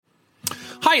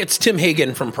Hi, it's Tim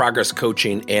Hagen from Progress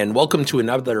Coaching, and welcome to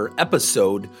another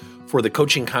episode for the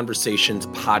Coaching Conversations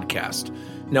podcast.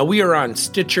 Now, we are on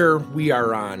Stitcher, we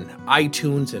are on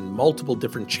iTunes, and multiple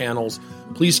different channels.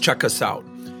 Please check us out.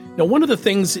 Now, one of the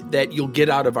things that you'll get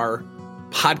out of our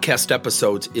podcast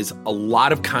episodes is a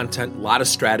lot of content, a lot of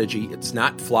strategy. It's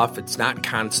not fluff, it's not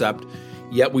concept,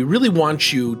 yet we really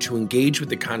want you to engage with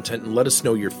the content and let us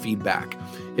know your feedback.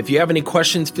 If you have any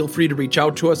questions, feel free to reach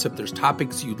out to us. If there's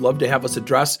topics you'd love to have us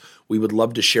address, we would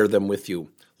love to share them with you.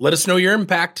 Let us know your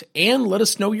impact and let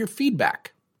us know your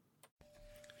feedback.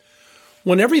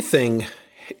 When everything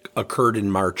occurred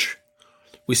in March,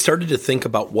 we started to think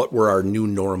about what were our new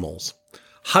normals.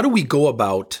 How do we go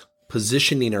about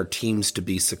positioning our teams to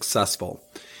be successful?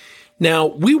 Now,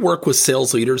 we work with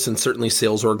sales leaders and certainly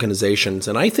sales organizations,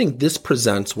 and I think this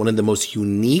presents one of the most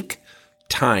unique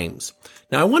times.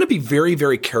 Now, I want to be very,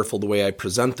 very careful the way I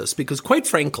present this because, quite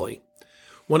frankly,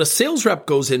 when a sales rep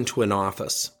goes into an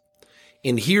office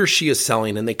and he or she is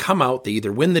selling and they come out, they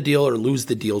either win the deal or lose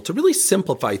the deal. To really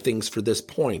simplify things for this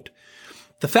point,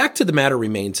 the fact of the matter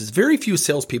remains is very few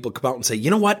salespeople come out and say, you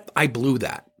know what, I blew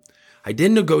that. I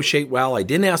didn't negotiate well. I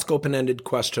didn't ask open-ended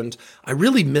questions. I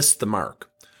really missed the mark.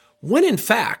 When in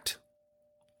fact,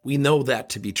 we know that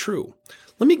to be true.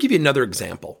 Let me give you another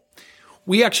example.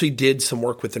 We actually did some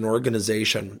work with an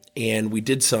organization and we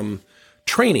did some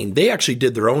training. They actually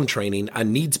did their own training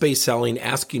on needs-based selling,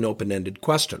 asking open-ended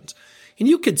questions. And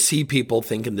you could see people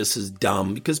thinking this is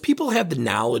dumb because people had the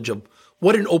knowledge of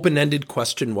what an open-ended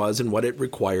question was and what it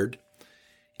required.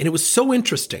 And it was so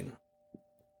interesting.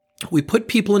 We put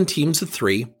people in teams of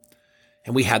 3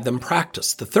 and we had them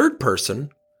practice. The third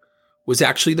person was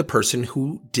actually the person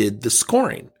who did the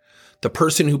scoring. The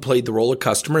person who played the role of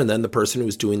customer and then the person who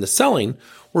was doing the selling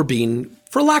were being,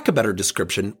 for lack of a better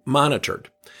description, monitored.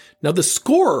 Now, the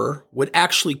scorer would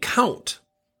actually count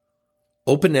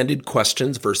open-ended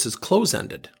questions versus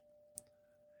close-ended.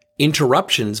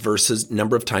 Interruptions versus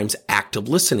number of times active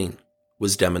listening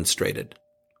was demonstrated.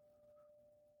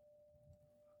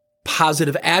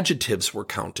 Positive adjectives were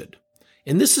counted.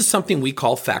 And this is something we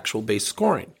call factual-based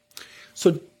scoring.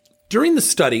 So during the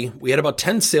study, we had about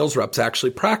 10 sales reps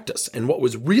actually practice. And what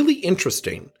was really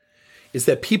interesting is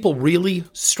that people really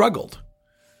struggled.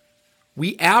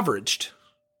 We averaged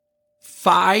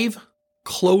 5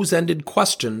 close-ended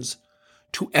questions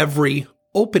to every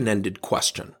open-ended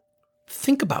question.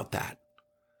 Think about that.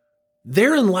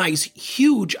 Therein lies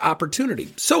huge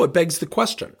opportunity. So it begs the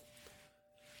question,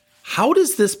 how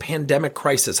does this pandemic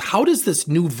crisis, how does this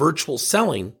new virtual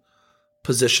selling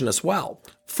position us well?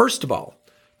 First of all,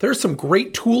 there are some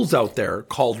great tools out there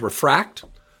called Refract,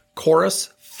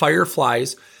 Chorus,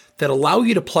 Fireflies that allow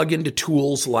you to plug into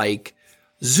tools like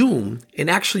Zoom and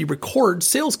actually record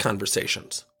sales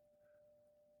conversations.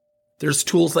 There's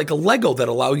tools like Allego that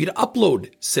allow you to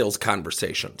upload sales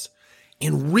conversations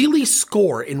and really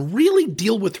score and really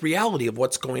deal with reality of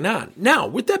what's going on. Now,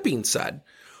 with that being said,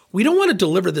 we don't want to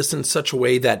deliver this in such a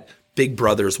way that Big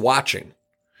Brother's watching.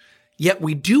 Yet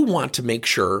we do want to make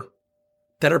sure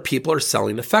that our people are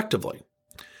selling effectively.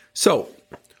 So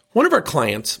one of our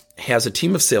clients has a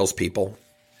team of salespeople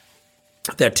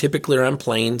that typically are on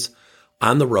planes,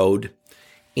 on the road,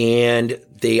 and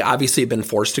they obviously have been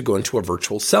forced to go into a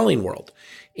virtual selling world.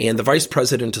 And the vice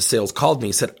president of sales called me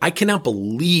and said, I cannot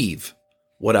believe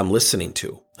what I'm listening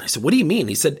to. I said, what do you mean?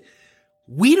 He said,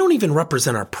 we don't even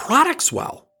represent our products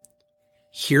well.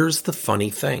 Here's the funny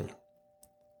thing.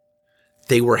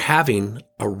 They were having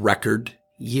a record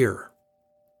year.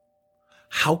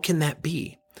 How can that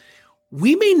be?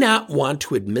 We may not want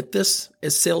to admit this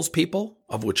as salespeople,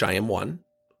 of which I am one.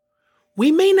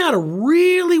 We may not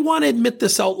really want to admit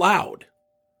this out loud.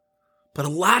 But a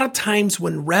lot of times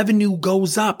when revenue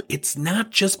goes up, it's not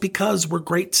just because we're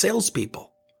great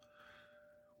salespeople.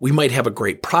 We might have a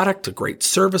great product, a great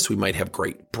service. We might have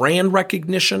great brand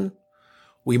recognition.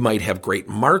 We might have great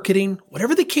marketing,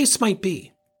 whatever the case might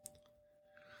be.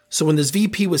 So when this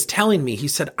VP was telling me, he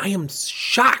said, I am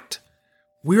shocked.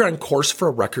 We're on course for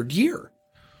a record year.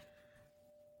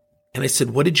 And I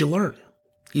said, what did you learn?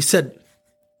 He said,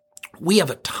 we have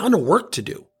a ton of work to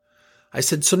do. I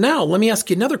said, so now let me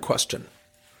ask you another question.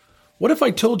 What if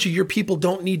I told you your people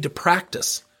don't need to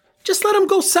practice? Just let them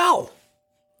go sell.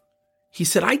 He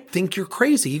said, I think you're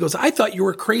crazy. He goes, I thought you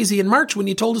were crazy in March when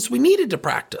you told us we needed to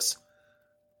practice.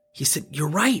 He said, you're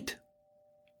right.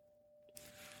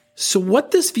 So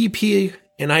what this VP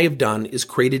and I have done is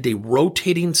created a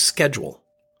rotating schedule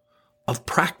of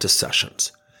practice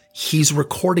sessions. He's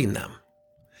recording them.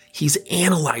 He's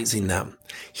analyzing them.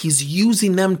 He's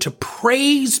using them to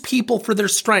praise people for their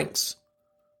strengths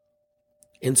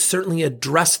and certainly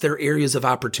address their areas of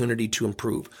opportunity to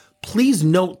improve. Please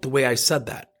note the way I said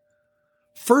that.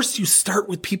 First, you start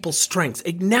with people's strengths.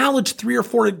 Acknowledge 3 or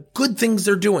 4 good things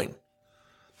they're doing.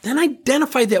 Then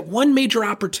identify that one major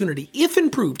opportunity, if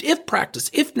improved, if practiced,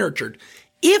 if nurtured,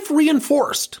 if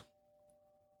reinforced,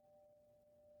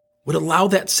 would allow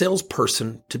that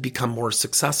salesperson to become more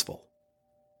successful.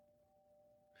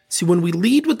 See, when we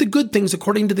lead with the good things,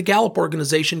 according to the Gallup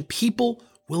organization, people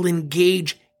will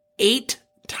engage 8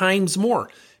 times more.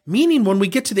 Meaning when we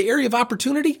get to the area of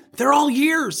opportunity, they're all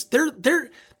ears.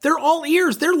 They're all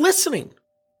ears. They're listening.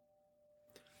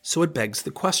 So it begs the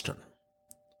question.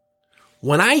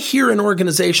 When I hear an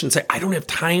organization say, I don't have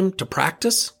time to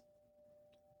practice,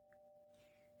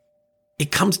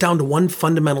 it comes down to one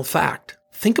fundamental fact.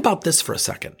 Think about this for a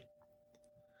second.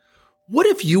 What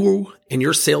if you and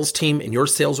your sales team and your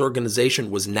sales organization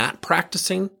was not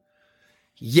practicing,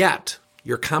 yet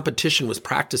your competition was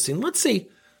practicing, let's say,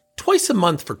 twice a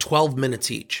month for 12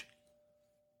 minutes each?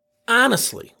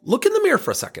 Honestly, look in the mirror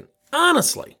for a second.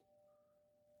 Honestly,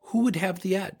 who would have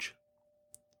the edge?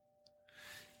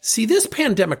 See, this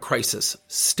pandemic crisis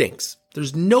stinks.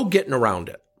 There's no getting around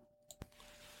it.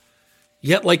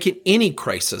 Yet, like in any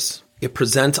crisis, it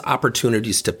presents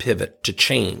opportunities to pivot, to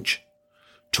change,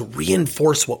 to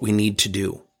reinforce what we need to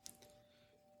do.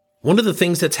 One of the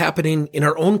things that's happening in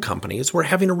our own company is we're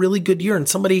having a really good year. And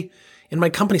somebody in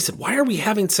my company said, why are we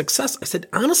having success? I said,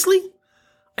 honestly,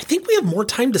 I think we have more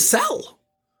time to sell.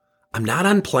 I'm not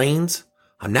on planes.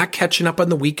 I'm not catching up on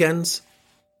the weekends.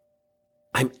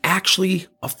 I'm actually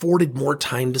afforded more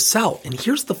time to sell. And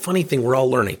here's the funny thing we're all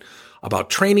learning about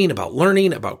training, about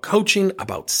learning, about coaching,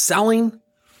 about selling.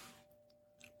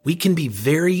 We can be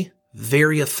very,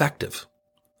 very effective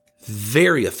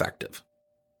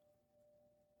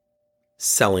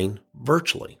selling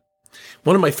virtually.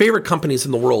 One of my favorite companies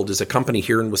in the world is a company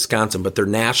here in Wisconsin, but they're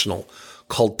national,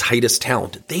 called Titus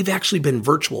Talent. They've actually been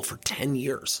virtual for 10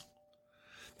 years.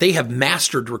 They have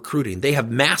mastered recruiting. They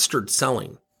have mastered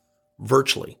selling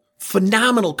virtually.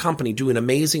 Phenomenal company doing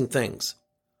amazing things.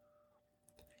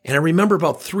 And I remember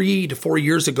about 3 to 4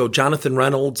 years ago, Jonathan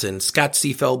Reynolds and Scott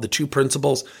Seefeld, the 2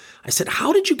 principals, I said,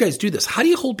 how did you guys do this? How do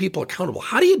you hold people accountable?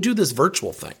 How do you do this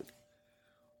virtual thing?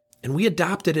 And we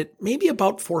adopted it maybe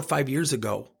about 4 or 5 years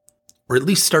ago, or at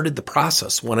least started the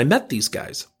process when I met these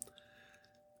guys.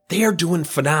 They are doing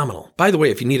phenomenal. By the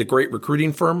way, if you need a great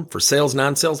recruiting firm for sales,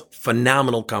 non-sales,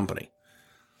 phenomenal company.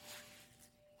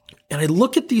 And I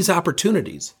look at these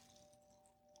opportunities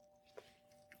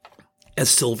as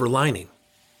silver lining.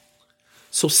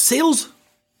 So sales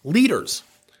leaders,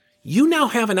 you now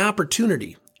have an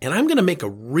opportunity, and I'm going to make a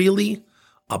really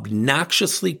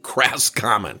obnoxiously crass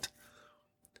comment.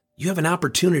 You have an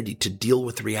opportunity to deal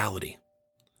with reality.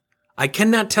 I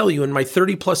cannot tell you in my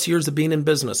 30 plus years of being in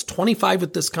business, 25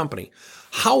 with this company,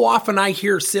 how often I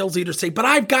hear sales leaders say, but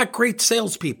I've got great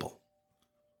salespeople.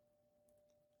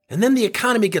 And then the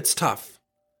economy gets tough.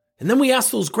 And then we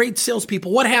ask those great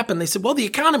salespeople, what happened? They said, well, the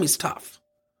economy's tough.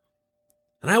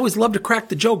 And I always love to crack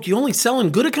the joke. You only sell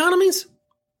in good economies?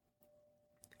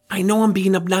 I know I'm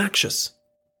being obnoxious.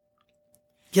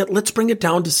 Yet let's bring it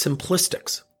down to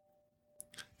simplistics.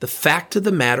 The fact of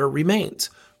the matter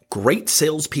remains. Great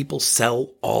salespeople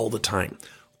sell all the time.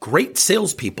 Great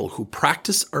salespeople who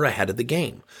practice are ahead of the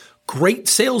game. Great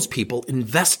salespeople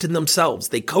invest in themselves.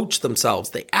 They coach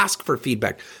themselves. They ask for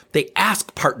feedback. They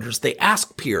ask partners. They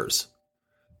ask peers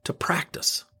to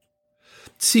practice.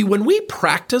 See, when we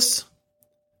practice,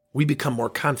 we become more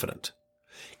confident.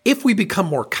 If we become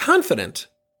more confident,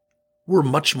 we're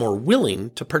much more willing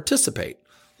to participate.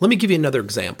 Let me give you another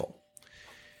example.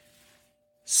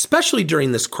 Especially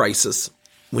during this crisis,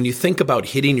 when you think about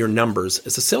hitting your numbers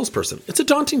as a salesperson, it's a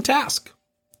daunting task.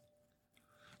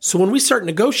 So when we start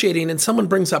negotiating and someone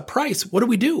brings up price, what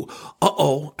do?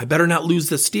 I better not lose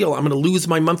this deal. I'm going to lose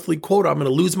my monthly quota. I'm going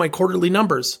to lose my quarterly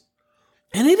numbers.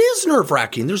 And it is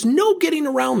nerve-wracking. There's no getting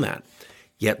around that.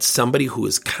 Yet somebody who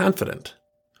is confident,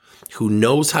 who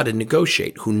knows how to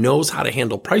negotiate, who knows how to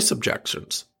handle price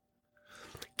objections,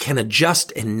 can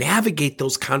adjust and navigate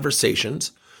those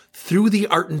conversations through the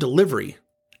art and delivery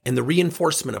and the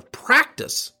reinforcement of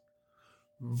practice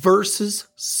versus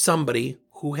somebody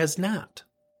who has not.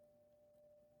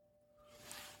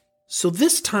 So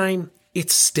this time,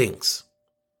 it stinks.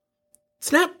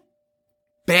 It's not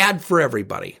bad for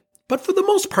everybody, but for the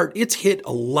most part, it's hit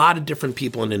a lot of different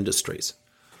people and industries.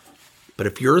 But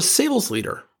if you're a sales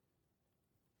leader,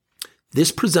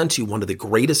 this presents you one of the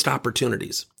greatest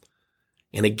opportunities.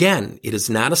 And again, it is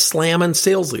not a slam on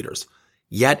sales leaders,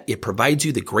 yet it provides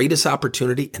you the greatest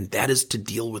opportunity, and that is to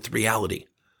deal with reality.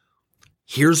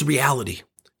 Here's reality.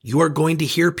 You are going to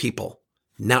hear people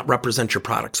not represent your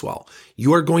products well.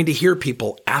 You are going to hear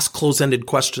people ask close-ended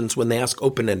questions when they ask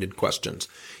open-ended questions.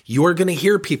 You are going to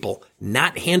hear people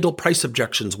not handle price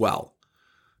objections well,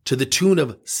 to the tune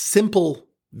of simple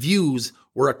views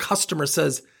where a customer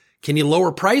says, "Can you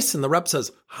lower price?" And the rep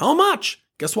says, "How much?"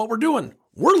 Guess what we're doing?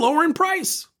 We're lowering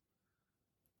price.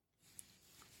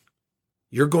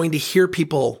 You're going to hear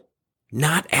people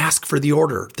not ask for the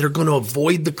order. They're going to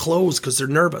avoid the close because they're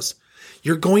nervous.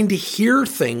 You're going to hear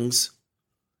things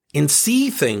and see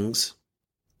things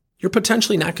you're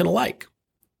potentially not going to like.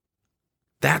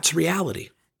 That's reality.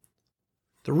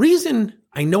 The reason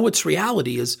I know it's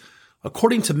reality is,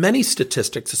 according to many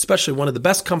statistics, especially one of the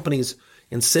best companies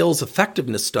in sales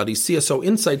effectiveness studies, CSO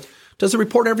Insights, does a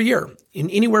report every year. In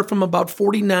anywhere from about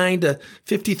 49 to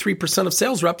 53% of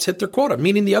sales reps hit their quota,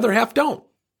 meaning the other half don't.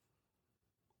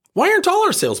 Why aren't all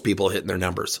our salespeople hitting their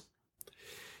numbers?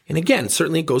 And again,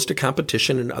 certainly it goes to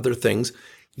competition and other things.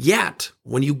 Yet,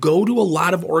 when you go to a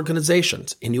lot of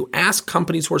organizations and you ask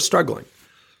companies who are struggling,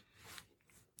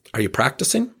 are you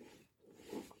practicing?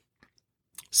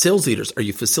 Sales leaders, are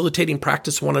you facilitating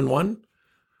practice one-on-one?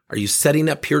 Are you setting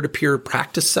up peer-to-peer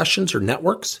practice sessions or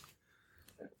networks?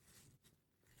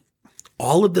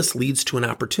 All of this leads to an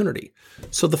opportunity.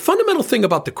 So the fundamental thing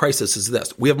about the crisis is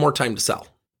this: we have more time to sell.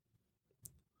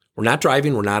 We're not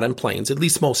driving, we're not on planes, at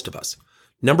least most of us.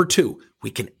 Number two, we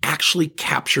can actually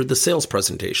capture the sales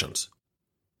presentations.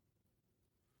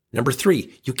 Number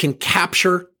three, you can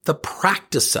capture the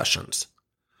practice sessions.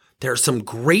 There are some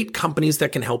great companies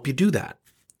that can help you do that.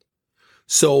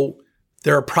 So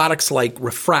there are products like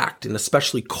Refract and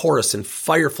especially Chorus and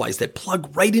Fireflies that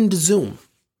plug right into Zoom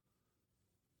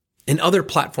and other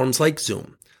platforms like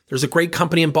Zoom. There's a great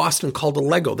company in Boston called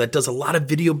Allego that does a lot of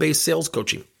video-based sales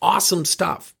coaching. Awesome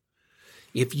stuff.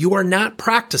 If you are not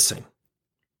practicing,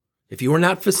 if you are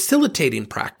not facilitating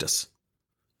practice,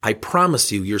 I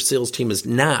promise you your sales team is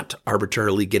not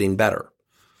arbitrarily getting better.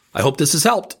 I hope this has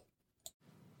helped.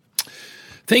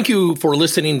 Thank you for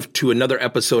listening to another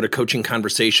episode of Coaching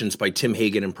Conversations by Tim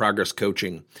Hagen and Progress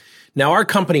Coaching. Now, our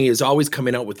company is always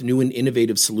coming out with new and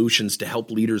innovative solutions to help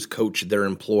leaders coach their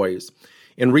employees.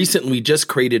 And recently, we just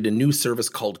created a new service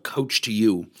called Coach to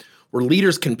You, where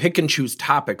leaders can pick and choose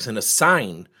topics and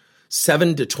assign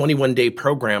 7 to 21 day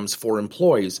programs for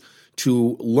employees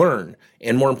to learn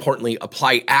and, more importantly,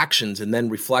 apply actions and then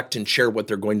reflect and share what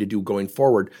they're going to do going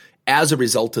forward as a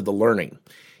result of the learning.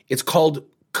 It's called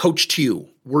Coach to You.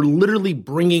 We're literally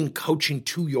bringing coaching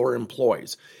to your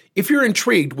employees. If you're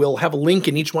intrigued, we'll have a link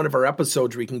in each one of our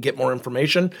episodes where you can get more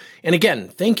information. And again,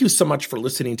 thank you so much for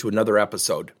listening to another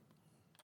episode.